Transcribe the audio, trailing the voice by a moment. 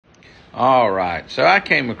All right. So I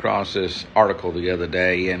came across this article the other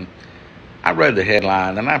day and I read the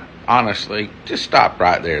headline and I honestly just stopped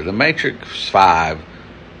right there. The Matrix 5,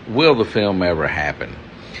 will the film ever happen?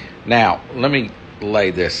 Now, let me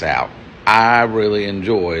lay this out. I really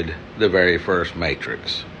enjoyed the very first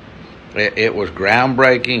Matrix. It was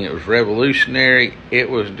groundbreaking, it was revolutionary, it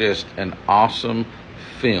was just an awesome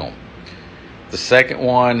film. The second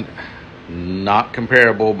one, not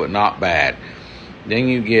comparable, but not bad. Then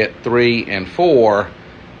you get 3 and 4,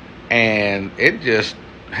 and it just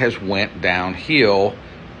has went downhill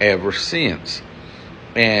ever since.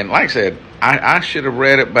 And like I said, I should have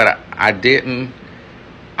read it, but I didn't.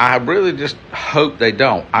 I really just hope they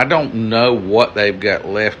don't. I don't know what they've got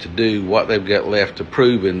left to do, what they've got left to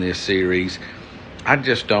prove in this series. I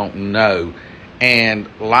just don't know. And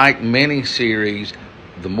like many series,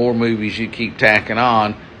 the more movies you keep tacking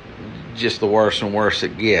on, just the worse and worse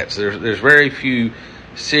it gets. There's very few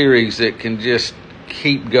series that can just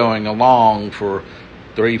keep going along for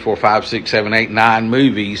 3, 4, 5, 6, 7, 8, 9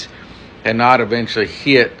 movies and not eventually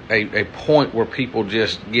hit a point where people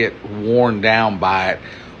just get worn down by it,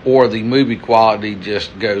 or the movie quality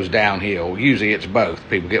just goes downhill. Usually it's both.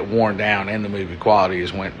 People get worn down and the movie quality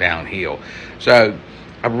has went downhill. So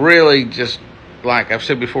I really just, like I've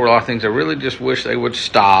said before, a lot of things, I really just wish they would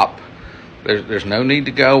stop. There's no need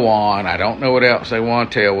to go on. I don't know what else they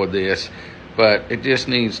want to tell with this, but it just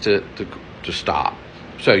needs to stop.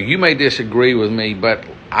 So you may disagree with me, but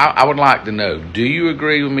I would like to know, do you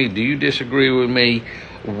agree with me? Do you disagree with me?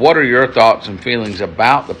 What are your thoughts and feelings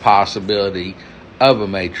about the possibility of a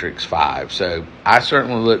Matrix 5? So I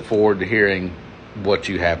certainly look forward to hearing what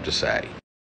you have to say.